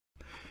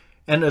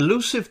An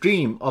elusive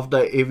dream of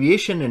the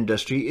aviation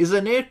industry is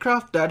an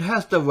aircraft that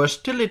has the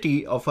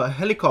versatility of a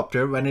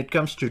helicopter when it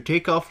comes to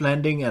takeoff,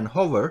 landing, and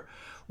hover,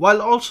 while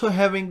also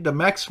having the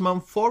maximum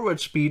forward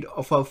speed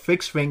of a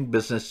fixed-wing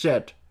business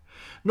jet.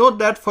 Note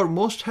that for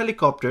most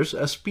helicopters,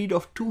 a speed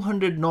of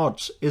 200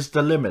 knots is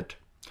the limit.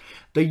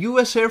 The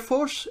US Air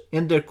Force,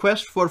 in their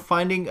quest for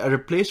finding a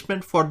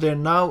replacement for their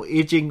now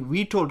aging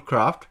VTOL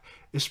craft,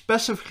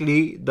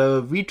 specifically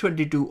the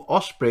V-22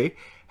 Osprey,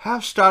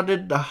 have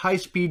started the High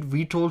Speed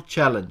VTOL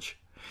challenge.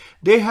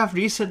 They have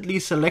recently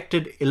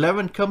selected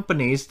 11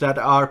 companies that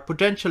are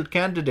potential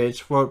candidates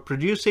for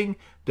producing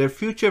their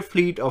future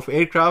fleet of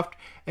aircraft,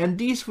 and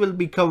these will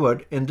be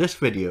covered in this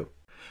video.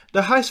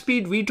 The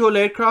high-speed VTOL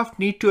aircraft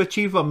need to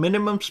achieve a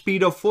minimum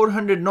speed of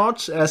 400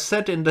 knots as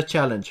set in the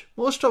challenge.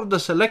 Most of the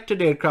selected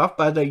aircraft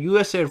by the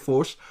US Air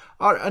Force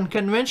are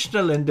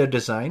unconventional in their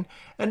design,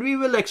 and we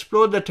will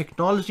explore the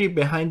technology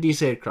behind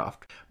these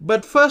aircraft.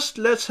 But first,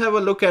 let's have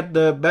a look at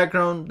the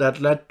background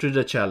that led to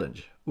the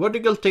challenge.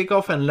 Vertical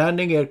takeoff and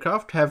landing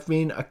aircraft have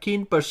been a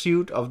keen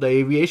pursuit of the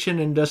aviation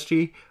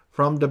industry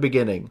from the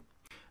beginning.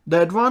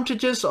 The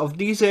advantages of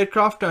these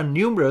aircraft are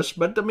numerous,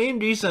 but the main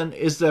reason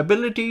is the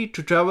ability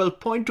to travel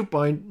point to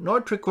point,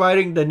 not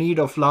requiring the need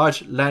of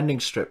large landing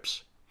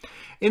strips.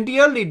 In the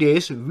early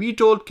days,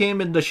 VTOL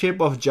came in the shape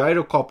of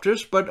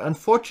gyrocopters, but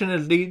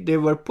unfortunately they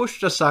were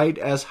pushed aside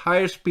as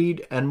higher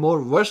speed and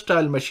more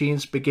versatile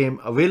machines became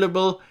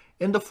available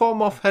in the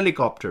form of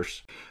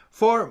helicopters.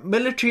 For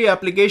military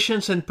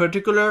applications in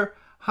particular,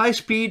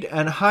 high-speed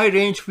and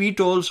high-range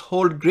VTOLs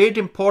hold great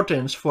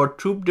importance for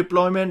troop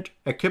deployment,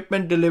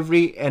 equipment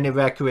delivery, and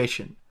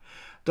evacuation.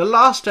 The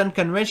last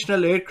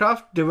unconventional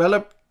aircraft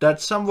developed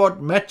that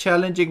somewhat met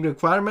challenging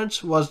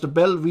requirements was the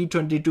Bell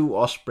V-22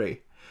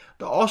 Osprey.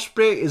 The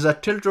Osprey is a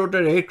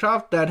tilt-rotor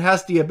aircraft that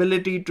has the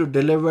ability to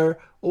deliver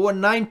over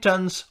 9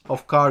 tons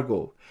of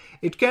cargo.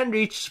 It can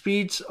reach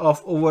speeds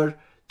of over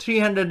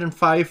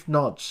 305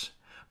 knots.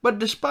 But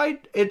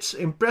despite its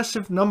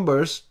impressive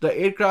numbers, the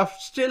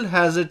aircraft still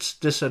has its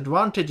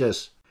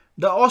disadvantages.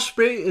 The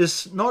Osprey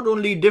is not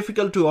only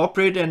difficult to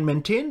operate and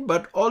maintain,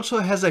 but also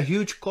has a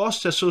huge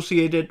cost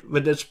associated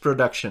with its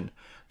production.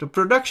 The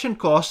production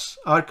costs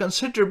are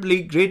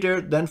considerably greater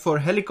than for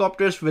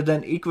helicopters with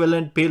an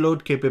equivalent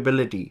payload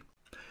capability.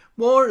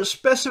 More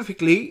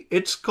specifically,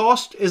 its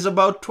cost is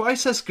about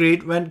twice as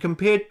great when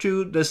compared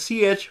to the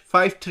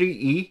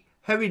CH-53E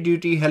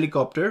heavy-duty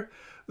helicopter,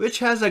 which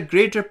has a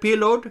greater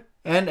payload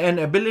and an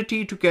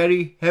ability to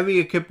carry heavy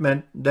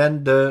equipment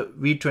than the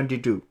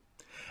V-22.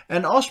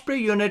 An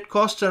Osprey unit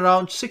costs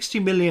around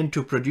 $60 million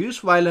to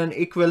produce, while an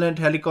equivalent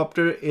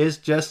helicopter is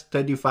just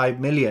 $35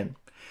 million.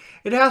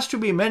 It has to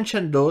be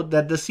mentioned though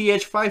that the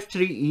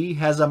CH-53E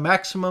has a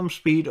maximum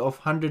speed of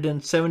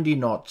 170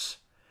 knots.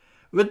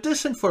 With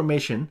this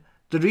information,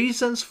 the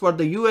reasons for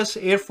the US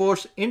Air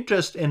Force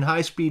interest in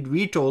high-speed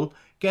VTOL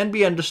can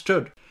be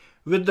understood.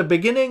 With the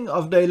beginning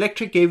of the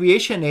electric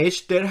aviation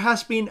age, there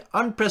has been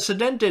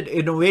unprecedented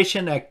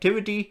innovation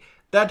activity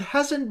that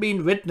hasn't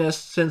been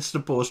witnessed since the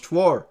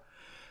post-war.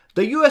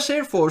 The US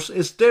Air Force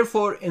is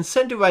therefore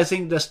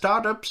incentivizing the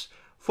startups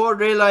for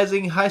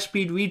realizing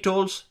high-speed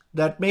VTOLs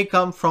that may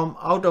come from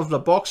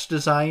out-of-the-box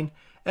design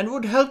and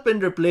would help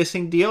in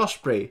replacing the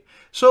Osprey.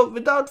 So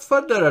without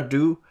further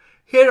ado,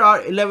 here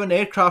are 11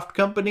 aircraft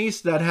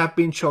companies that have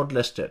been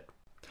shortlisted.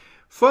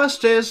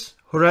 First is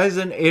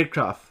Horizon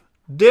Aircraft.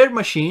 Their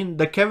machine,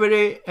 the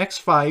Cavere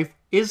X5,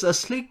 is a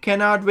sleek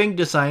canard wing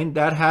design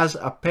that has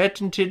a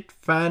patented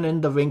fan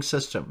in the wing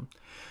system.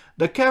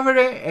 The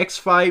Cavere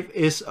X5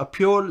 is a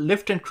pure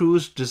lift and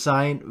cruise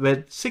design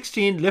with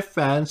 16 lift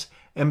fans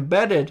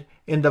embedded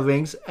in the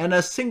wings and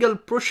a single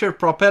pusher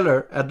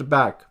propeller at the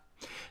back.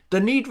 The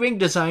neat wing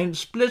design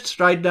splits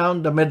right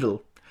down the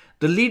middle.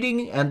 The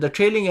leading and the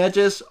trailing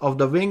edges of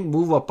the wing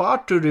move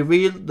apart to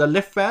reveal the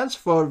lift fans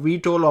for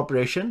VTOL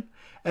operation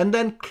and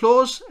then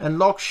close and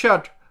lock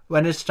shut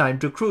when it's time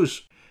to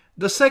cruise.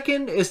 The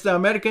second is the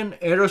American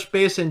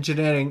Aerospace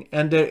Engineering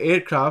and their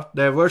aircraft,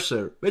 the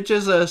Verser, which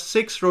is a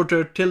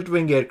 6-rotor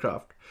tilt-wing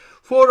aircraft.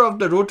 4 of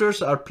the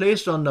rotors are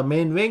placed on the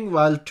main wing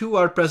while 2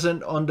 are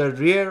present on the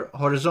rear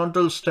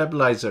horizontal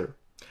stabilizer.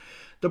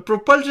 The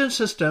propulsion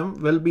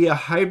system will be a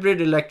hybrid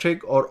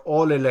electric or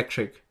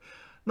all-electric.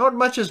 Not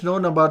much is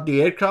known about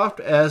the aircraft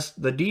as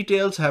the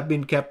details have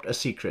been kept a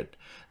secret.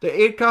 The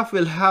aircraft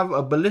will have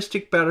a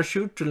ballistic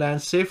parachute to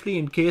land safely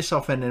in case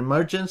of an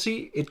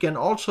emergency. It can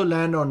also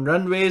land on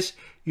runways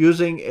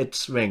using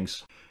its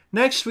wings.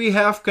 Next, we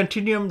have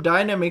Continuum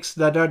Dynamics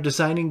that are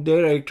designing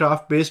their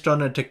aircraft based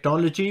on a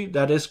technology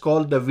that is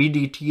called the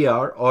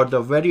VDTR or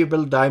the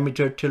Variable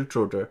Diameter Tilt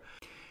Rotor.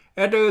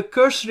 At a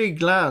cursory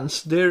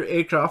glance, their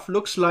aircraft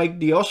looks like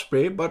the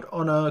Osprey, but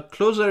on a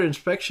closer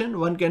inspection,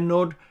 one can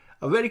note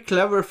a very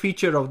clever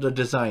feature of the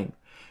design.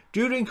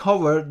 During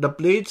hover, the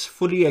blades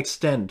fully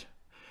extend.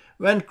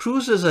 When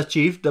cruise is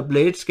achieved, the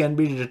blades can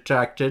be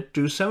retracted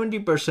to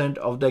 70%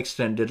 of the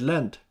extended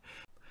length.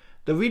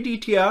 The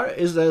VDTR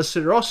is a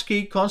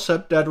Swarovski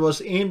concept that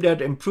was aimed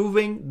at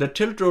improving the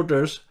tilt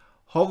rotor's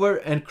hover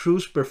and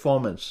cruise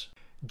performance.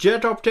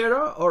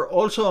 Jet-Optera are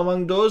also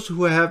among those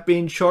who have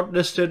been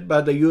shortlisted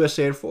by the US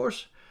Air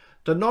Force.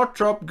 The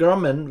Northrop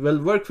Grumman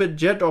will work with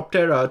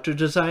Jet-Optera to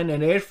design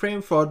an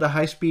airframe for the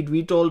high-speed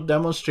VTOL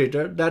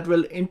demonstrator that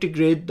will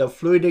integrate the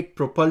fluidic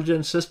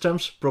propulsion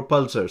system's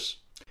propulsors.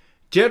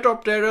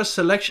 Jet-Optera's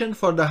selection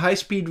for the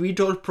high-speed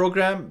VTOL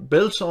program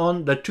builds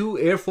on the two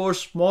Air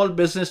Force Small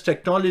Business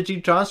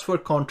Technology Transfer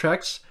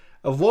contracts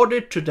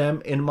awarded to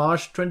them in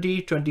March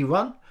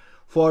 2021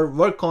 for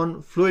work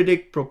on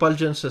fluidic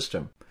propulsion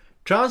system.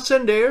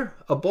 Transendair,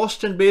 a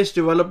Boston-based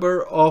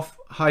developer of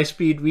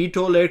high-speed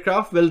VTOL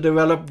aircraft, will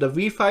develop the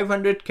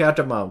V500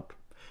 Catamount.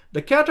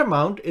 The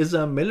Catamount is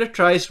a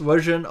militarized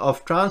version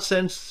of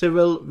Transcend's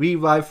civil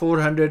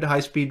VY400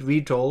 high-speed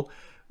VTOL,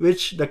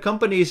 which the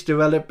company is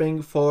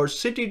developing for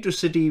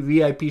city-to-city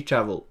VIP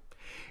travel.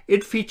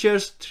 It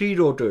features 3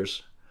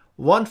 rotors.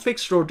 One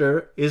fixed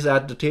rotor is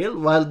at the tail,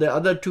 while the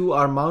other 2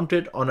 are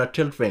mounted on a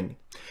tilt wing.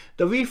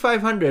 The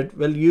V500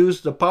 will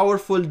use the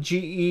powerful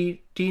GE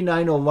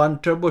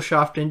T901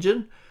 turboshaft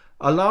engine,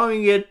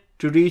 allowing it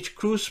to reach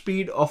cruise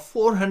speed of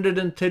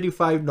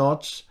 435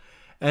 knots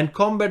and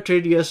combat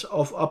radius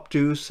of up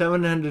to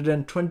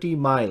 720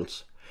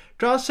 miles.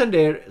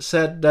 Transendair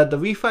said that the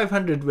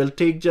V500 will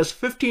take just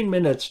 15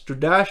 minutes to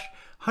dash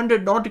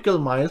 100 nautical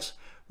miles,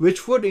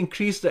 which would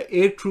increase the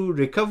aircrew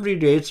recovery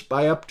rates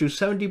by up to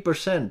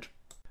 70%.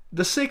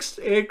 The 6th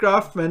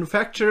aircraft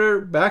manufacturer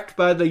backed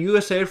by the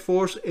US Air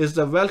Force is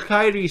the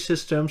Valkyrie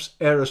Systems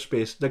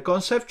Aerospace. The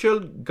conceptual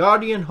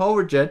Guardian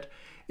hoverjet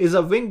is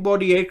a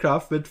wing-body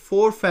aircraft with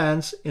 4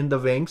 fans in the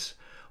wings.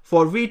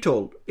 For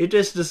VTOL, it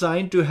is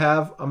designed to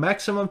have a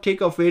maximum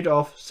takeoff weight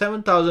of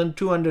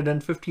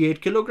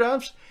 7,258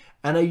 kilograms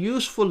and a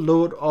useful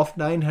load of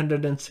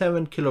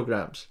 907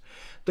 kilograms.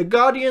 The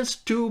Guardian's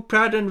 2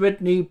 Pratt &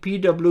 Whitney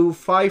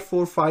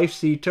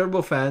PW545C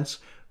turbofans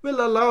will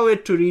allow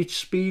it to reach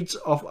speeds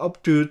of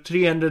up to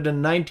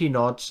 390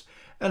 knots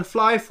and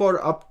fly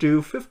for up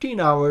to 15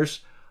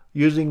 hours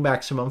using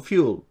maximum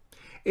fuel.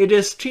 It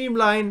is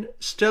streamlined,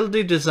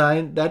 stealthy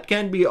design that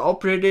can be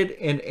operated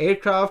in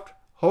aircraft,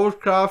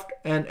 hovercraft,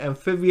 and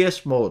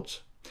amphibious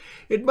modes.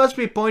 It must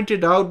be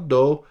pointed out,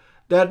 though,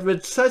 that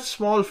with such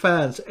small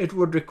fans, it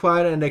would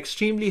require an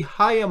extremely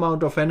high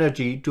amount of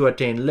energy to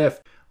attain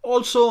lift.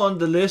 Also on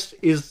the list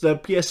is the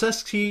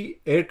PSSC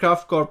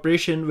Aircraft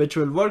Corporation, which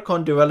will work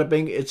on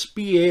developing its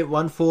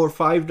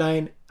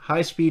PA-1459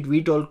 high-speed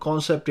VTOL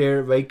concept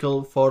air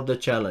vehicle for the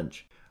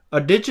challenge.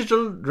 A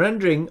digital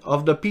rendering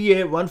of the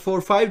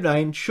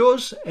PA-1459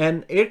 shows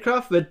an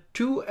aircraft with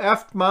 2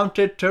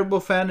 aft-mounted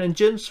turbofan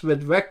engines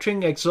with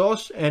vectoring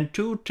exhaust and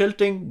 2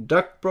 tilting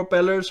duct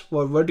propellers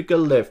for vertical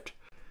lift.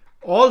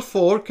 All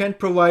 4 can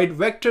provide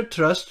vector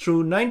thrust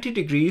through 90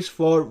 degrees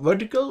for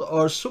vertical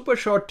or super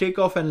short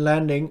takeoff and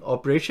landing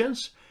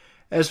operations,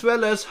 as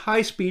well as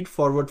high-speed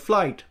forward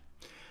flight.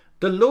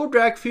 The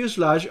low-drag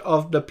fuselage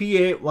of the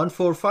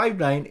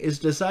PA-1459 is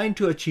designed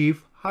to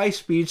achieve high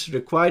speeds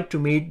required to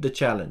meet the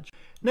challenge.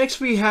 Next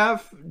we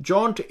have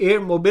Jaunt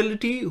Air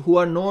Mobility, who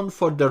are known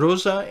for the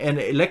Rosa and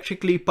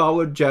electrically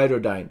powered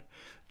Gyrodyne.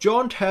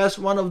 Jaunt has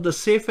one of the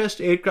safest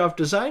aircraft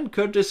design,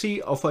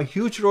 courtesy of a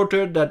huge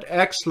rotor that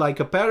acts like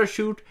a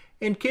parachute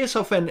in case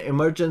of an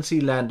emergency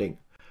landing.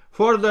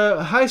 For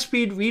the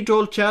high-speed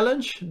VTOL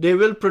challenge, they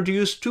will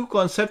produce 2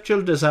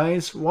 conceptual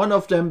designs, one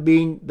of them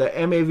being the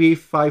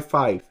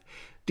MAV-55.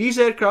 These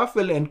aircraft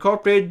will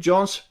incorporate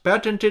Jaunt's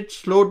patented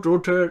slowed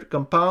rotor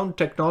compound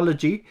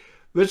technology,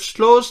 which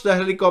slows the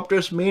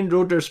helicopter's main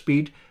rotor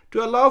speed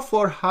to allow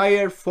for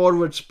higher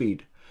forward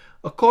speed.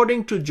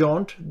 According to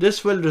Jaunt,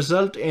 this will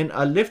result in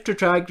a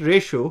lift-to-drag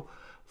ratio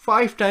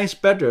 5 times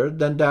better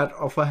than that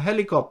of a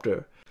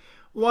helicopter.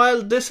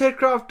 While this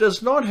aircraft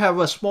does not have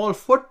a small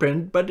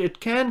footprint, but it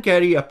can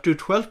carry up to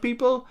 12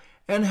 people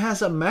and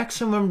has a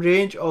maximum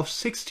range of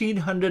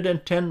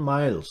 1,610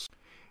 miles.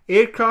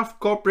 Aircraft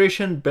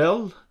Corporation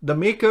Bell, the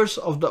makers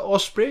of the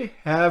Osprey,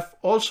 have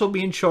also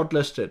been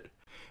shortlisted.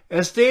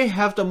 As they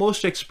have the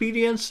most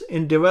experience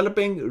in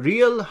developing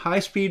real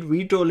high-speed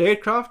VTOL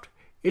aircraft,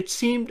 it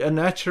seemed a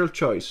natural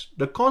choice.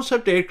 The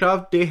concept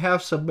aircraft they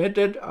have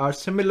submitted are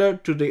similar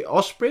to the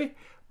Osprey,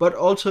 but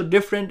also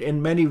different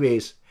in many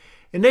ways.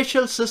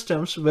 Initial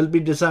systems will be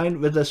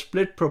designed with a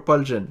split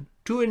propulsion,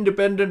 2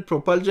 independent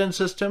propulsion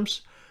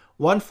systems,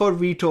 one for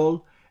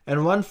VTOL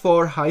and one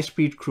for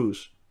high-speed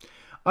cruise.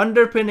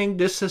 Underpinning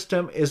this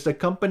system is the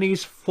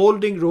company's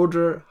folding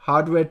rotor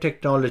hardware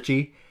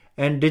technology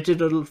and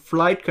digital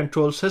flight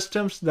control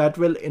systems that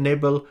will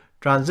enable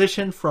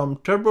transition from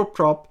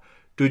turboprop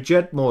to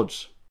jet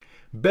modes.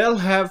 Bell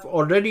have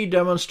already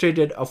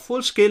demonstrated a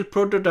full-scale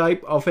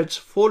prototype of its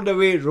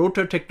fold-away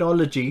rotor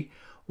technology,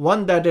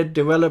 one that it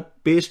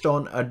developed based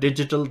on a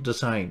digital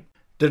design.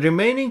 The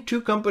remaining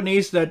 2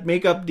 companies that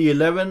make up the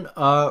 11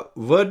 are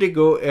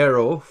Vertigo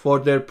Aero for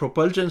their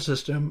propulsion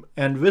system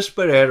and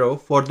Whisper Aero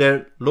for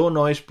their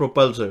low-noise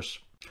propulsors.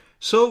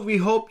 So we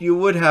hope you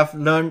would have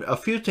learned a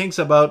few things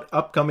about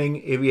upcoming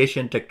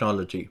aviation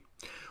technology.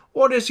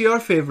 What is your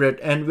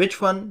favorite and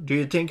which one do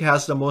you think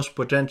has the most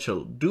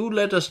potential? Do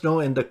let us know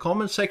in the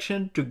comment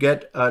section to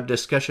get a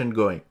discussion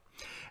going.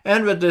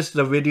 And with this,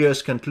 the video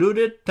is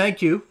concluded.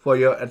 Thank you for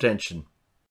your attention.